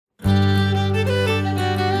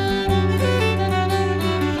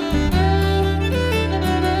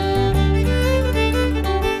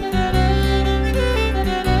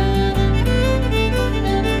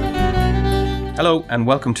Hello and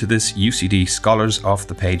welcome to this UCD Scholars Off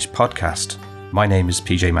the Page podcast. My name is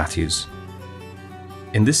PJ Matthews.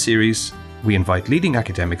 In this series, we invite leading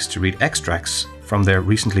academics to read extracts from their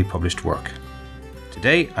recently published work.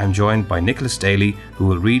 Today, I'm joined by Nicholas Daly, who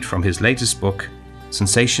will read from his latest book,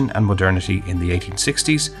 Sensation and Modernity in the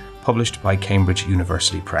 1860s, published by Cambridge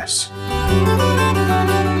University Press.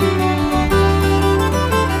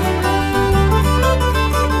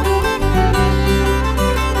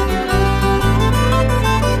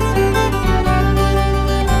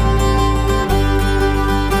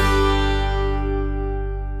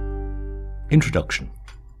 Introduction.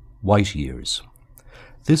 White Years.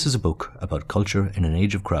 This is a book about culture in an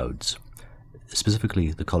age of crowds,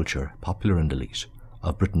 specifically the culture, popular and elite,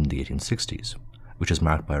 of Britain in the 1860s, which is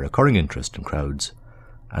marked by a recurring interest in crowds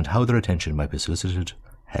and how their attention might be solicited,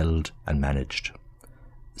 held and managed.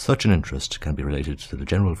 Such an interest can be related to the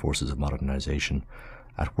general forces of modernisation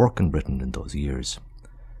at work in Britain in those years,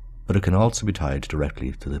 but it can also be tied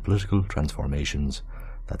directly to the political transformations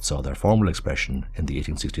that saw their formal expression in the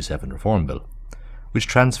 1867 Reform Bill, which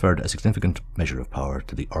transferred a significant measure of power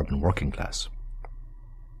to the urban working class.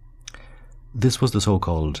 This was the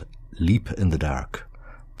so-called leap in the dark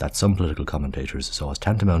that some political commentators saw as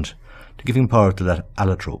tantamount to giving power to that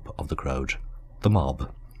allotrope of the crowd, the mob.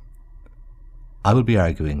 I will be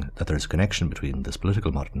arguing that there is a connection between this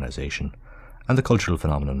political modernisation and the cultural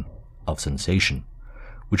phenomenon of sensation,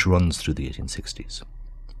 which runs through the 1860s.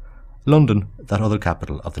 London, that other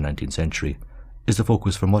capital of the 19th century, is the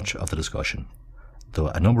focus for much of the discussion, though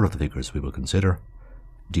a number of the figures we will consider,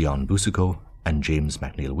 Dion Boucicault and James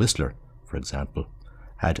McNeill Whistler, for example,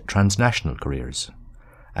 had transnational careers,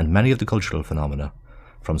 and many of the cultural phenomena,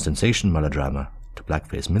 from sensation melodrama to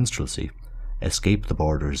blackface minstrelsy, escape the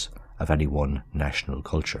borders of any one national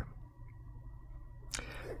culture.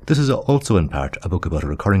 This is also in part a book about a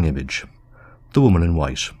recurring image, the woman in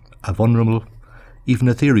white, a vulnerable, even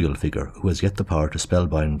ethereal figure who has yet the power to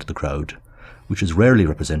spellbind the crowd, which is rarely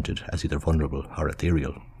represented as either vulnerable or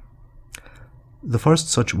ethereal. The first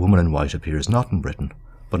such woman in white appears not in Britain,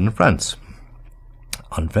 but in France.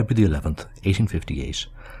 On February 11th, 1858,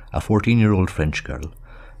 a 14-year-old French girl,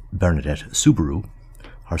 Bernadette Soubirous,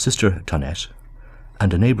 her sister Tonette,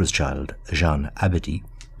 and a neighbour's child, Jeanne Abadie,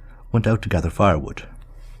 went out to gather firewood.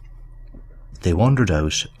 They wandered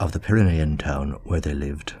out of the Pyrenean town where they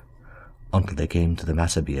lived, until they came to the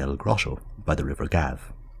Massabielle grotto by the river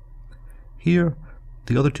Gave. Here,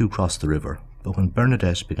 the other two crossed the river, but when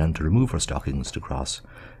Bernadette began to remove her stockings to cross,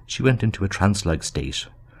 she went into a trance-like state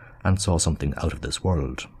and saw something out of this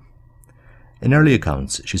world. In early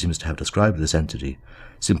accounts, she seems to have described this entity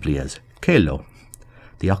simply as Kélo,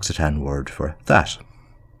 the Occitan word for that.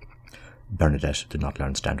 Bernadette did not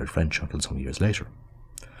learn standard French until some years later.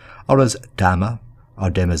 Or as Dama or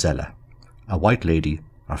Demoiselle, a white lady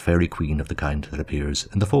or fairy queen of the kind that appears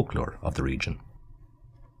in the folklore of the region.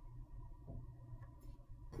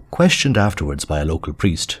 Questioned afterwards by a local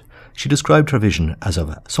priest, she described her vision as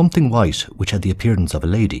of something white which had the appearance of a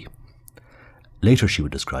lady. Later she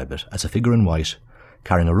would describe it as a figure in white,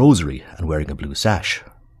 carrying a rosary and wearing a blue sash,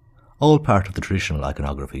 all part of the traditional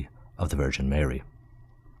iconography of the Virgin Mary.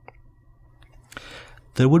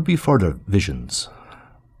 There would be further visions.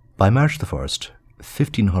 By March the 1st,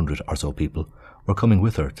 1,500 or so people were coming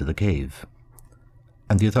with her to the cave,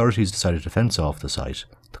 and the authorities decided to fence off the site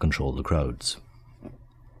to control the crowds.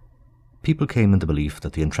 People came in the belief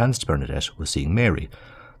that the entranced Bernadette was seeing Mary,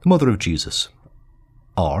 the mother of Jesus,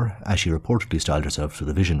 or, as she reportedly styled herself to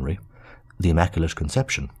the visionary, the Immaculate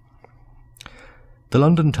Conception. The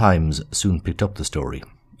London Times soon picked up the story,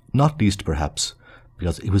 not least perhaps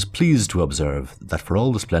because it was pleased to observe that for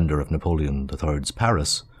all the splendour of Napoleon III's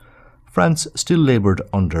Paris, France still laboured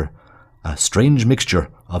under a strange mixture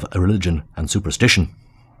of religion and superstition.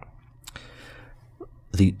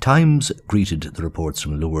 The Times greeted the reports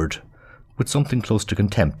from Lourdes with something close to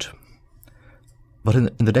contempt. But in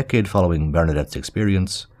the decade following Bernadette's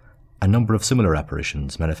experience, a number of similar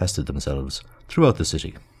apparitions manifested themselves throughout the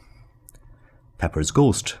city. Pepper's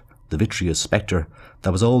Ghost, the vitreous spectre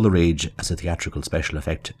that was all the rage as a theatrical special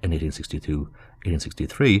effect in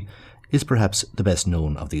 1862-1863, is perhaps the best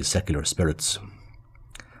known of these secular spirits.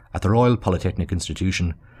 At the Royal Polytechnic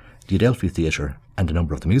Institution, the Adelphi Theatre, and a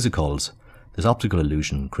number of the music halls, this optical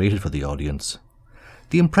illusion created for the audience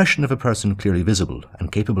the impression of a person clearly visible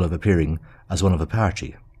and capable of appearing as one of a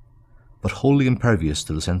party, but wholly impervious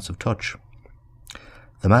to the sense of touch.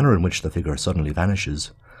 The manner in which the figure suddenly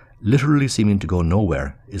vanishes, literally seeming to go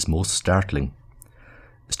nowhere, is most startling.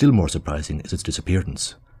 Still more surprising is its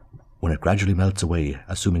disappearance, when it gradually melts away,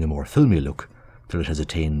 assuming a more filmy look till it has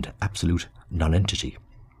attained absolute nonentity.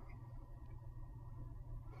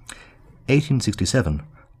 1867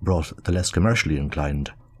 brought the less commercially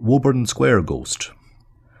inclined Woburn Square ghost.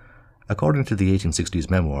 According to the 1860s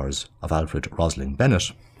memoirs of Alfred Rosling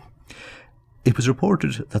Bennett, it was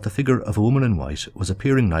reported that the figure of a woman in white was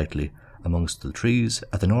appearing nightly amongst the trees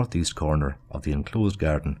at the northeast corner of the enclosed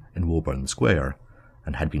garden in Woburn Square,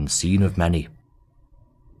 and had been seen of many.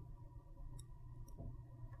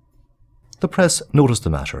 The press noticed the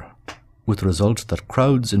matter, with the result that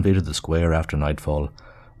crowds invaded the square after nightfall,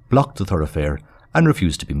 blocked the thoroughfare, and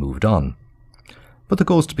refused to be moved on. But the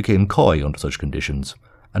ghost became coy under such conditions,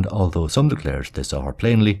 and although some declared they saw her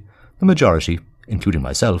plainly, the majority, including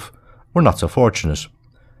myself, were not so fortunate,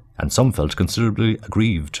 and some felt considerably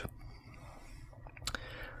aggrieved.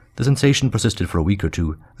 The sensation persisted for a week or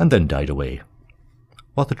two and then died away.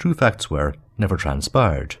 What the true facts were never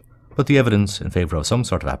transpired, but the evidence in favour of some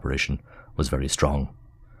sort of apparition was very strong.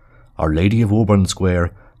 Our Lady of Woburn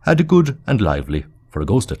Square had a good and lively, for a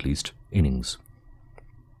ghost at least, innings.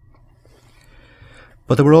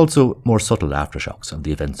 But there were also more subtle aftershocks of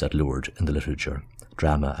the events at Lourdes in the literature,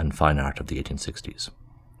 drama and fine art of the 1860s.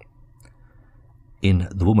 In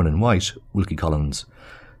The Woman in White, Wilkie Collins'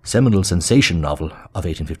 seminal sensation novel of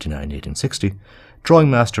 1859-1860, drawing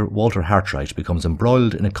master Walter Hartwright becomes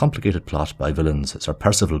embroiled in a complicated plot by villains Sir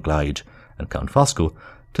Percival Glyde and Count Fosco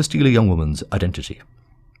to steal a young woman's identity.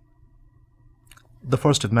 The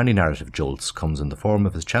first of many narrative jolts comes in the form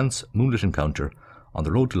of his chance moonlit encounter on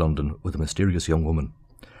the road to London with a mysterious young woman,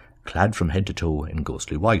 clad from head to toe in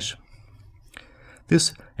ghostly white.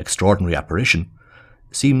 This extraordinary apparition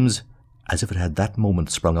seems as if it had that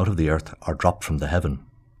moment sprung out of the earth or dropped from the heaven.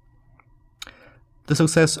 The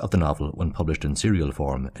success of the novel, when published in serial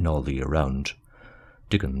form in All the Year Round,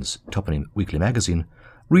 Dickens' twopenny weekly magazine,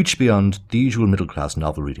 reached beyond the usual middle-class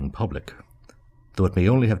novel-reading public, though it may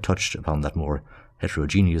only have touched upon that more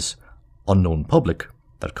heterogeneous, unknown public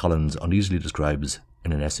that Collins uneasily describes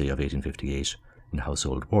in an essay of 1858 in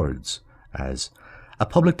Household Words as a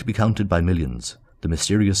public to be counted by millions, the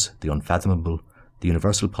mysterious, the unfathomable, the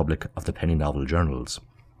universal public of the penny novel journals.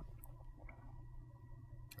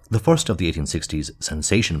 The first of the 1860s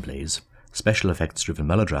sensation plays, special effects-driven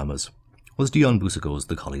melodramas, was Dion Boucicault's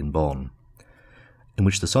The Colleen Bawn, in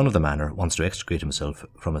which the son of the manor wants to extricate himself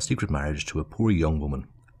from a secret marriage to a poor young woman,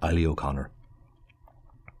 Eily O'Connor.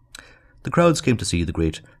 The crowds came to see the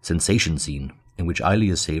great sensation scene in which Eily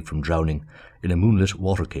is saved from drowning in a moonlit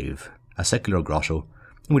water cave, a secular grotto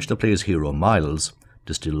in which the play's hero, Miles,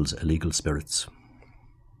 distills illegal spirits.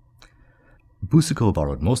 Boucicault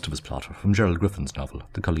borrowed most of his plot from Gerald Griffin's novel,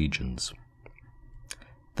 The Collegians.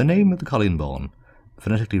 The name of the Colleen Bawn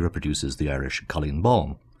phonetically reproduces the Irish Colleen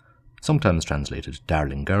Bawn, sometimes translated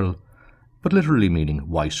darling girl, but literally meaning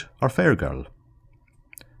white or fair girl.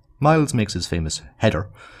 Miles makes his famous header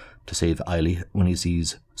to save Eily when he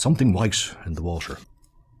sees something white in the water.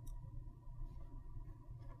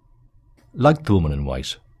 Like The Woman in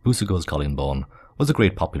White, Boucicault's Colleen Bawn was a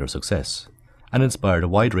great popular success, and inspired a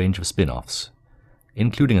wide range of spin-offs,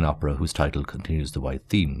 including an opera whose title continues the white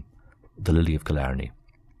theme, The Lily of Killarney.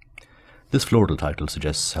 This floral title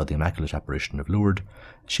suggests how the immaculate apparition of Lourdes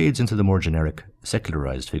shades into the more generic,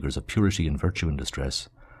 secularized figures of purity and virtue and distress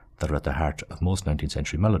that are at the heart of most 19th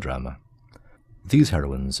century melodrama. These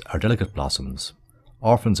heroines are delicate blossoms,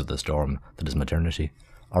 orphans of the storm that is maternity,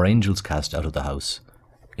 or angels cast out of the house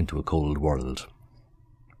into a cold world.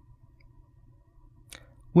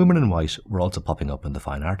 Women in white were also popping up in the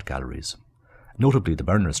fine art galleries, notably the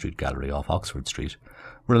Berners Street Gallery off Oxford Street,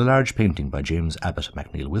 where a large painting by James Abbott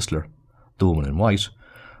MacNeill Whistler, The Woman in White,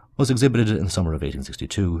 was exhibited in the summer of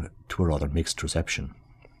 1862 to a rather mixed reception.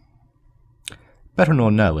 Better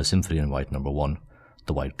known now as Symphony in White No. 1,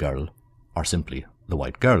 The White Girl, or simply The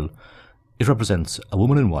White Girl, it represents a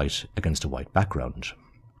woman in white against a white background.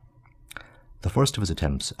 The first of his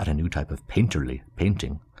attempts at a new type of painterly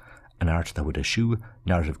painting, an art that would eschew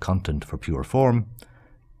narrative content for pure form,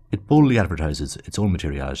 it boldly advertises its own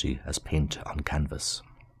materiality as paint on canvas.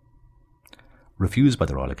 Refused by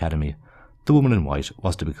the Royal Academy, The Woman in White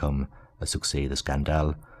was to become a succès de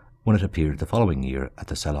scandale when it appeared the following year at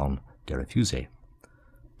the Salon des Refuses,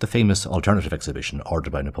 the famous alternative exhibition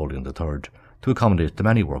ordered by Napoleon III to accommodate the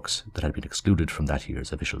many works that had been excluded from that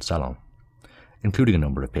year's official salon, including a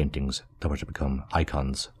number of paintings that were to become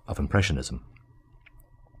icons of Impressionism.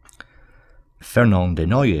 Fernand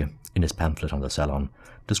Desnoyers, in his pamphlet on the Salon,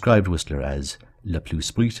 described Whistler as le plus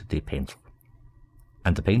sprit des peintres,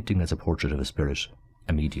 and the painting as a portrait of a spirit,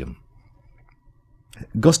 a medium.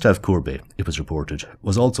 Gustave Courbet, it was reported,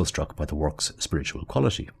 was also struck by the work's spiritual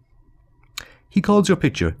quality. He calls your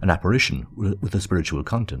picture an apparition with a spiritual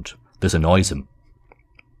content. This annoys him.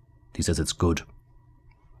 He says it's good.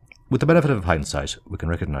 With the benefit of hindsight, we can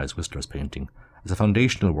recognise Whistler's painting as a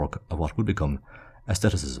foundational work of what would become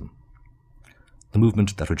aestheticism, the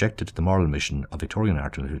movement that rejected the moral mission of Victorian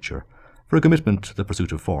art and literature for a commitment to the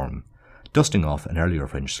pursuit of form, dusting off an earlier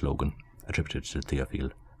French slogan attributed to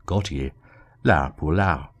Théophile Gautier, l'art pour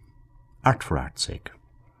l'art, art for art's sake.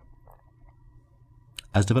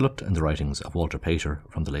 As developed in the writings of Walter Pater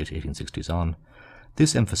from the late 1860s on,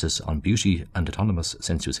 this emphasis on beauty and autonomous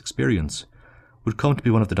sensuous experience would come to be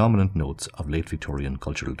one of the dominant notes of late Victorian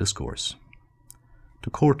cultural discourse. To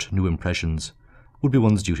court new impressions would be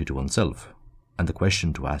one's duty to oneself, and the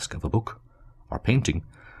question to ask of a book or painting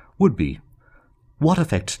would be, what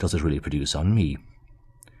effect does it really produce on me?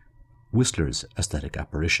 Whistler's aesthetic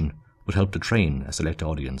apparition would help to train a select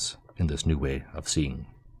audience in this new way of seeing.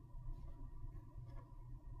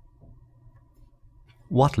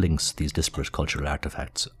 What links these disparate cultural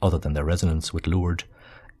artefacts, other than their resonance with Lourdes,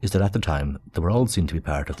 is that at the time they were all seen to be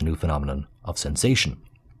part of the new phenomenon of sensation.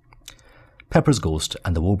 Pepper's Ghost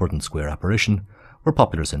and the Woburton Square apparition were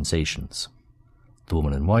popular sensations. The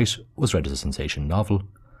Woman in White was read as a sensation novel,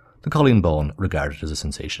 the Colleen Bawn regarded as a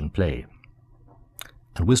sensation play,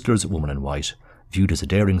 and Whistler's Woman in White viewed as a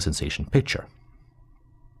daring sensation picture.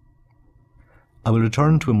 I will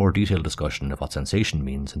return to a more detailed discussion of what sensation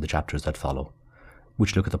means in the chapters that follow,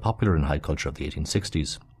 which look at the popular and high culture of the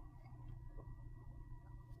 1860s.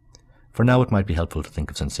 For now, it might be helpful to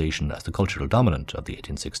think of sensation as the cultural dominant of the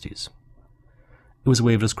 1860s. It was a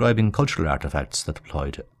way of describing cultural artefacts that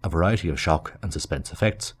employed a variety of shock and suspense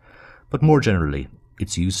effects, but more generally,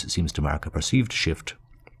 its use seems to mark a perceived shift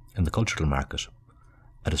in the cultural market,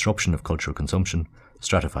 a disruption of cultural consumption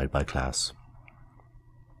stratified by class.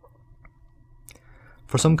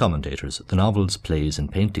 For some commentators, the novels, plays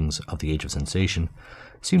and paintings of the Age of Sensation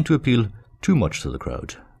seem to appeal too much to the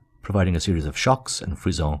crowd, providing a series of shocks and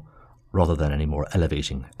frisons rather than any more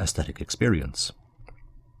elevating aesthetic experience.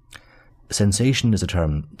 Sensation is a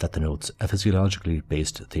term that denotes a physiologically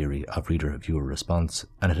based theory of reader-viewer response,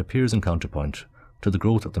 and it appears in counterpoint to the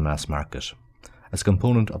growth of the mass market as a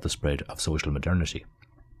component of the spread of social modernity.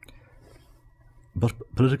 But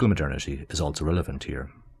political modernity is also relevant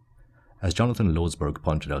here. As Jonathan Lowsberg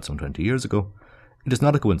pointed out some 20 years ago, it is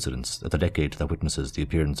not a coincidence that the decade that witnesses the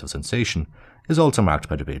appearance of sensation is also marked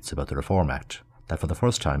by debates about the Reform Act, that for the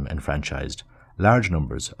first time enfranchised large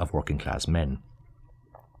numbers of working-class men.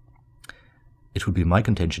 It would be my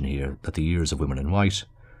contention here that the years of Women in White,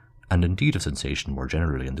 and indeed of sensation more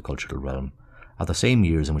generally in the cultural realm, are the same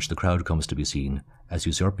years in which the crowd comes to be seen as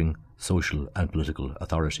usurping social and political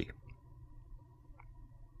authority.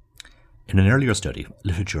 In an earlier study,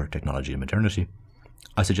 Literature, Technology and Modernity,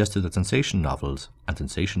 I suggested that sensation novels and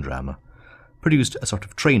sensation drama produced a sort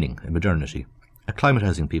of training in modernity,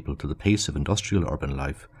 acclimatizing people to the pace of industrial urban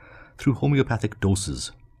life through homeopathic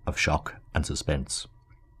doses of shock and suspense.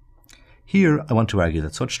 Here I want to argue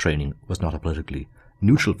that such training was not a politically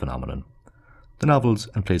neutral phenomenon. The novels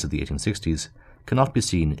and plays of the 1860s cannot be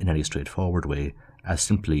seen in any straightforward way as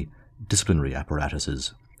simply disciplinary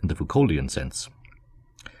apparatuses in the Foucauldian sense.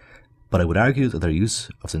 But I would argue that their use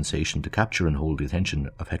of sensation to capture and hold the attention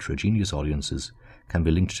of heterogeneous audiences can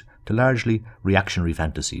be linked to largely reactionary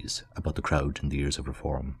fantasies about the crowd in the years of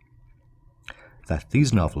reform. That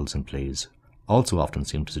these novels and plays also often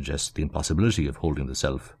seem to suggest the impossibility of holding the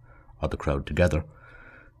self or the crowd together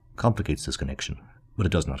complicates this connection, but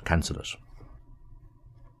it does not cancel it.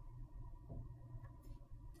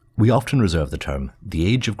 We often reserve the term the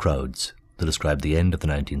age of crowds to describe the end of the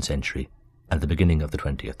 19th century and the beginning of the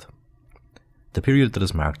 20th. The period that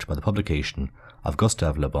is marked by the publication of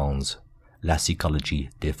Gustave Le Bon's La psychologie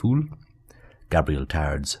des foules, Gabriel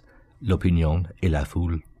Tard's L'opinion et la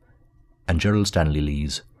foule, and Gerald Stanley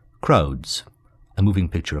Lee's Crowds, a moving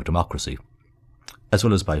picture of democracy, as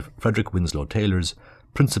well as by Frederick Winslow Taylor's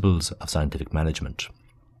Principles of Scientific Management.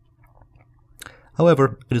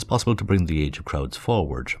 However, it is possible to bring the age of crowds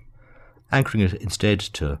forward, anchoring it instead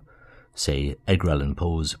to, say, Edgar Allan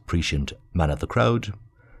Poe's prescient Man of the Crowd,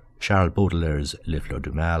 Charles Baudelaire's Les Fleurs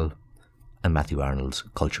du Mal, and Matthew Arnold's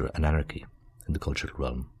Culture and Anarchy in the cultural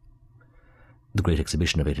realm, the Great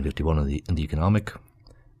Exhibition of 1851 in the economic,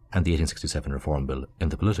 and the 1867 Reform Bill in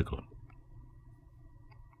the political.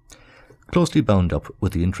 Closely bound up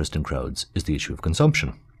with the interest in crowds is the issue of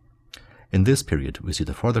consumption. In this period, we see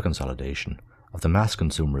the further consolidation of the mass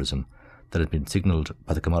consumerism that had been signalled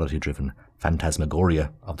by the commodity-driven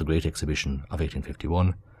phantasmagoria of the Great Exhibition of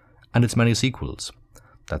 1851 and its many sequels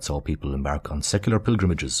that saw people embark on secular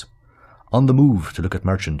pilgrimages, on the move to look at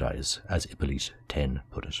merchandise, as Hippolyte Taine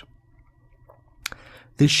put it.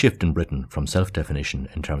 This shift in Britain from self-definition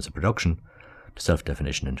in terms of production to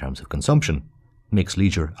self-definition in terms of consumption makes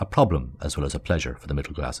leisure a problem as well as a pleasure for the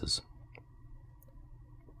middle classes.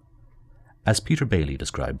 As Peter Bailey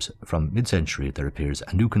describes, from mid-century there appears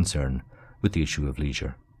a new concern with the issue of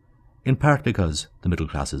leisure, in part because the middle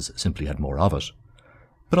classes simply had more of it,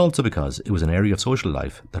 but also because it was an area of social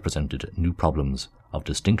life that presented new problems of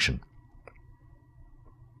distinction.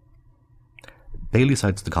 Bailey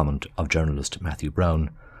cites the comment of journalist Matthew Brown,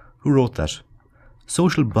 who wrote that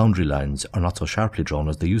social boundary lines are not so sharply drawn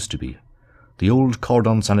as they used to be. The old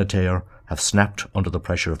cordon sanitaire have snapped under the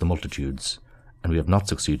pressure of the multitudes, and we have not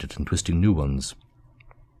succeeded in twisting new ones.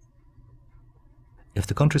 If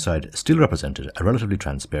the countryside still represented a relatively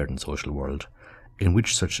transparent social world, in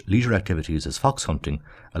which such leisure activities as fox hunting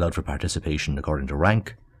allowed for participation according to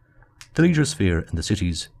rank, the leisure sphere in the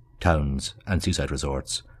cities, towns, and seaside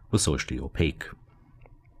resorts was socially opaque.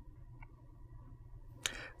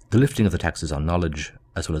 The lifting of the taxes on knowledge,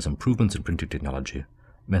 as well as improvements in printing technology,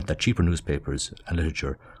 meant that cheaper newspapers and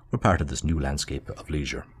literature were part of this new landscape of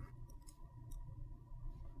leisure.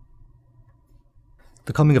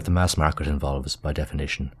 The coming of the mass market involves, by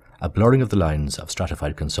definition, a blurring of the lines of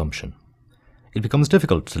stratified consumption. It becomes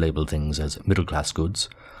difficult to label things as middle-class goods,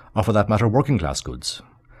 or for that matter working-class goods,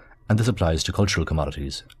 and this applies to cultural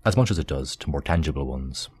commodities as much as it does to more tangible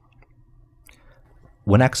ones.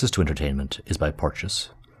 When access to entertainment is by purchase,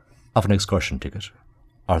 of an excursion ticket,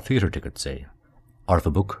 or theatre ticket, say, or of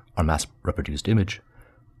a book or mass-reproduced image,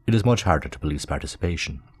 it is much harder to police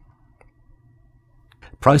participation.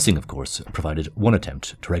 Pricing, of course, provided one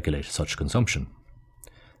attempt to regulate such consumption,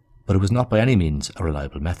 but it was not by any means a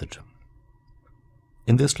reliable method.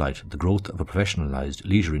 In this light, the growth of a professionalised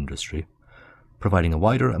leisure industry, providing a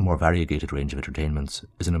wider and more variegated range of entertainments,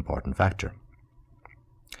 is an important factor.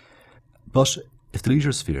 But if the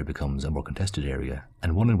leisure sphere becomes a more contested area,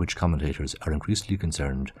 and one in which commentators are increasingly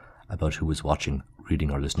concerned about who is watching,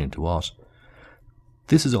 reading or listening to what,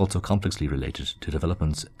 this is also complexly related to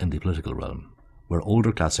developments in the political realm, where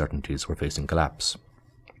older class certainties were facing collapse.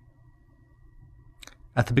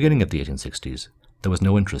 At the beginning of the 1860s, there was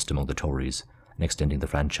no interest among the Tories in extending the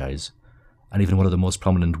franchise, and even one of the most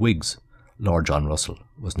prominent Whigs, Lord John Russell,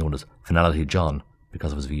 was known as Finality John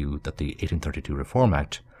because of his view that the 1832 Reform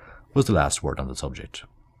Act was the last word on the subject.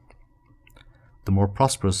 The more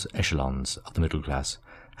prosperous echelons of the middle class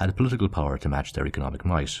had political power to match their economic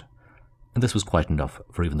might, and this was quite enough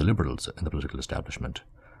for even the liberals in the political establishment,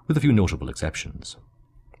 with a few notable exceptions.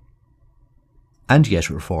 And yet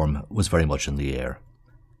reform was very much in the air,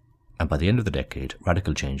 and by the end of the decade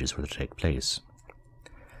radical changes were to take place.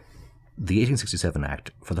 The 1867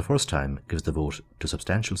 Act for the first time gives the vote to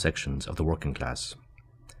substantial sections of the working class.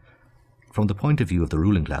 From the point of view of the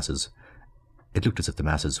ruling classes, it looked as if the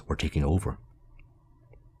masses were taking over.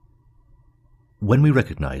 When we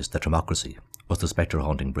recognised that democracy was the spectre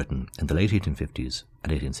haunting Britain in the late 1850s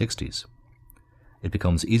and 1860s, it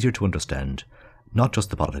becomes easier to understand not just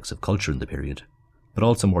the politics of culture in the period, but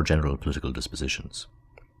also more general political dispositions.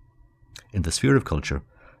 In the sphere of culture,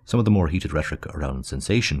 some of the more heated rhetoric around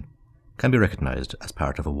sensation can be recognised as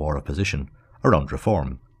part of a war of position around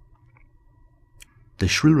reform. The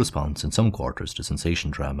shrill response in some quarters to sensation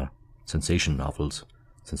drama, sensation novels,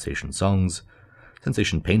 sensation songs,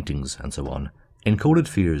 sensation paintings, and so on, encoded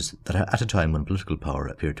fears that at a time when political power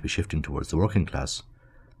appeared to be shifting towards the working class,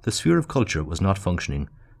 the sphere of culture was not functioning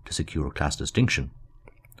to secure class distinction,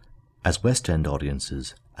 as West End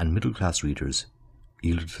audiences and middle-class readers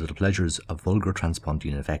yielded to the pleasures of vulgar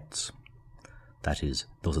transpontine effects, that is,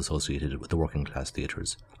 those associated with the working-class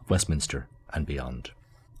theatres of Westminster and beyond.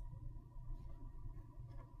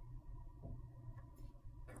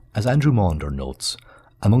 As Andrew Maunder notes,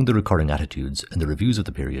 among the recurring attitudes in the reviews of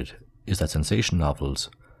the period is that sensation novels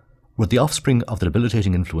were the offspring of the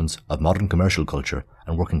debilitating influence of modern commercial culture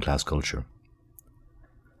and working-class culture.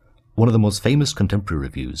 One of the most famous contemporary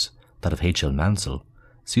reviews, that of H. L. Mansell,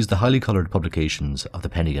 sees the highly coloured publications of the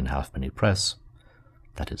penny and halfpenny press,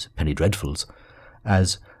 that is, penny dreadfuls,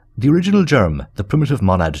 as the original germ, the primitive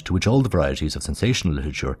monad to which all the varieties of sensational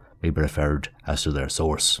literature may be referred as to their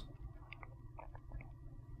source.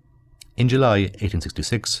 In July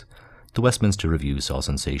 1866, the Westminster Review saw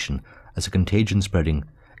sensation as a contagion spreading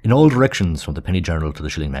in all directions from the penny journal to the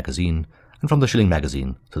shilling magazine, and from the shilling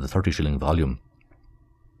magazine to the 30-shilling volume.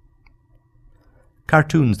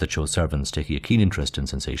 Cartoons that show servants taking a keen interest in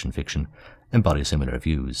sensation fiction embody similar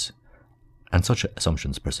views, and such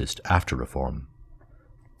assumptions persist after reform.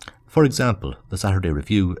 For example, the Saturday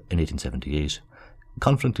Review in 1878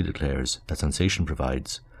 confidently declares that sensation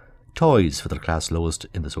provides toys for the class lowest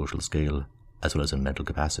in the social scale, as well as in mental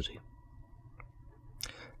capacity.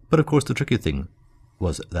 But of course the tricky thing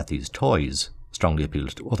was that these toys strongly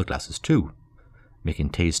appealed to other classes too, making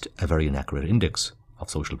taste a very inaccurate index of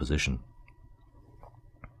social position.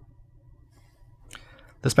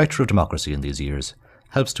 The spectre of democracy in these years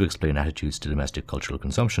helps to explain attitudes to domestic cultural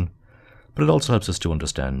consumption, but it also helps us to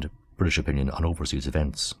understand British opinion on overseas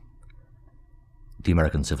events. The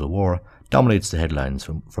American Civil War dominates the headlines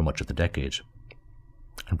for much of the decade,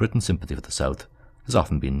 and Britain's sympathy for the South has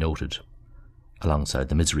often been noted, alongside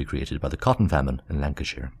the misery created by the cotton famine in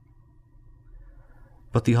Lancashire.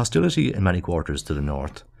 But the hostility in many quarters to the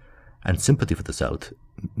north and sympathy for the South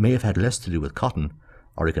may have had less to do with cotton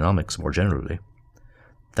or economics more generally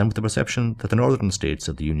than with the perception that the northern states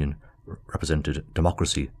of the Union represented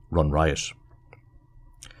democracy run riot.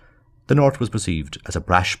 The North was perceived as a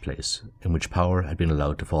brash place in which power had been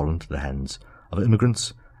allowed to fall into the hands of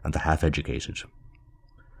immigrants and the half-educated.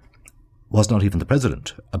 Was not even the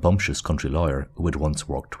President a bumptious country lawyer who had once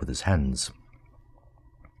worked with his hands?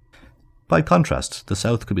 By contrast, the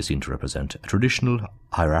South could be seen to represent a traditional,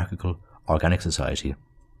 hierarchical, organic society,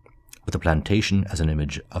 with the plantation as an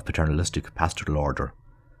image of paternalistic pastoral order,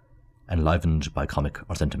 enlivened by comic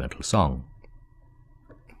or sentimental song.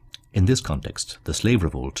 In this context, the slave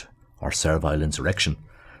revolt, or servile insurrection,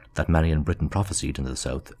 that many in Britain prophesied in the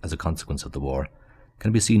South as a consequence of the war,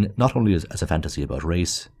 can be seen not only as a fantasy about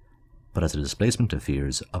race, but as a displacement of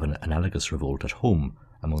fears of an analogous revolt at home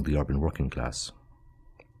among the urban working class.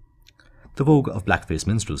 The vogue of blackface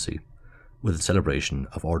minstrelsy, with its celebration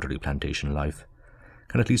of orderly plantation life,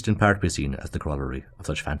 can at least in part be seen as the corollary of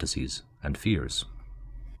such fantasies and fears.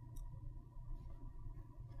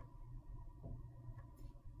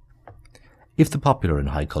 If the popular and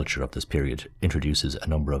high culture of this period introduces a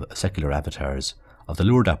number of secular avatars of the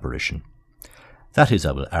Lourdes apparition, that is,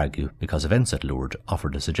 I will argue, because events at Lourdes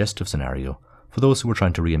offered a suggestive scenario for those who were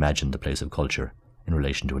trying to reimagine the place of culture in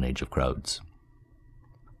relation to an age of crowds.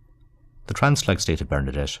 The trance-like state of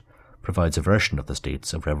Bernadette provides a version of the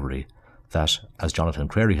states of revelry that, as Jonathan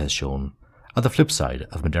Crary has shown, are the flip side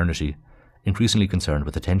of modernity, increasingly concerned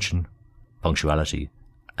with attention, punctuality,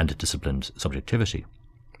 and disciplined subjectivity.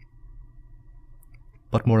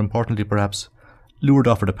 But more importantly, perhaps, Lourdes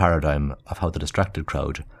offered a paradigm of how the distracted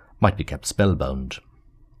crowd might be kept spellbound.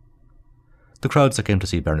 The crowds that came to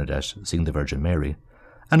see Bernadette sing the Virgin Mary,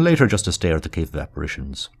 and later just to stare at the Cave of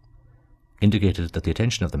Apparitions, indicated that the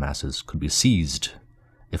attention of the masses could be seized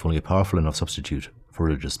if only a powerful enough substitute for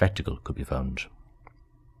religious spectacle could be found.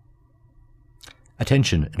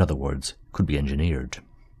 Attention, in other words, could be engineered.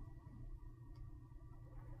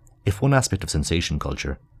 If one aspect of sensation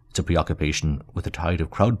culture is a preoccupation with a tide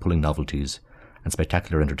of crowd-pulling novelties and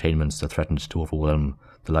spectacular entertainments that threatened to overwhelm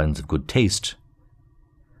the lines of good taste,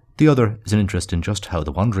 the other is an interest in just how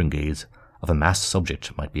the wandering gaze of a mass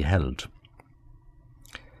subject might be held.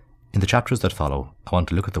 In the chapters that follow, I want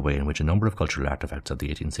to look at the way in which a number of cultural artefacts of the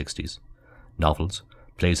 1860s, novels,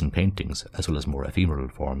 plays and paintings, as well as more ephemeral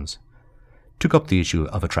forms, took up the issue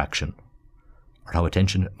of attraction, or how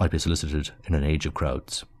attention might be solicited in an age of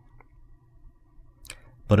crowds.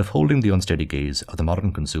 But if holding the unsteady gaze of the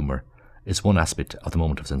modern consumer is one aspect of the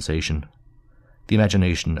moment of sensation, the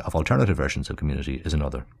imagination of alternative versions of community is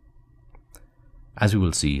another. As we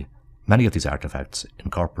will see, many of these artefacts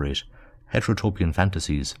incorporate heterotopian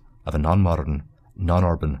fantasies of a non-modern,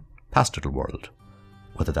 non-urban, pastoral world,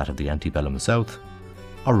 whether that of the antebellum South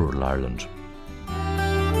or rural Ireland.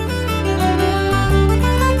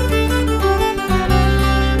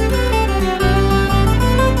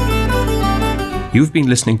 You've been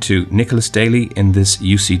listening to Nicholas Daly in this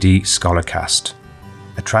UCD Scholarcast.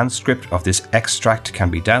 A transcript of this extract can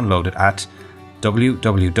be downloaded at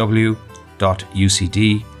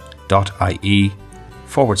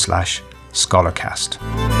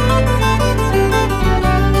www.ucd.ie/Scholarcast.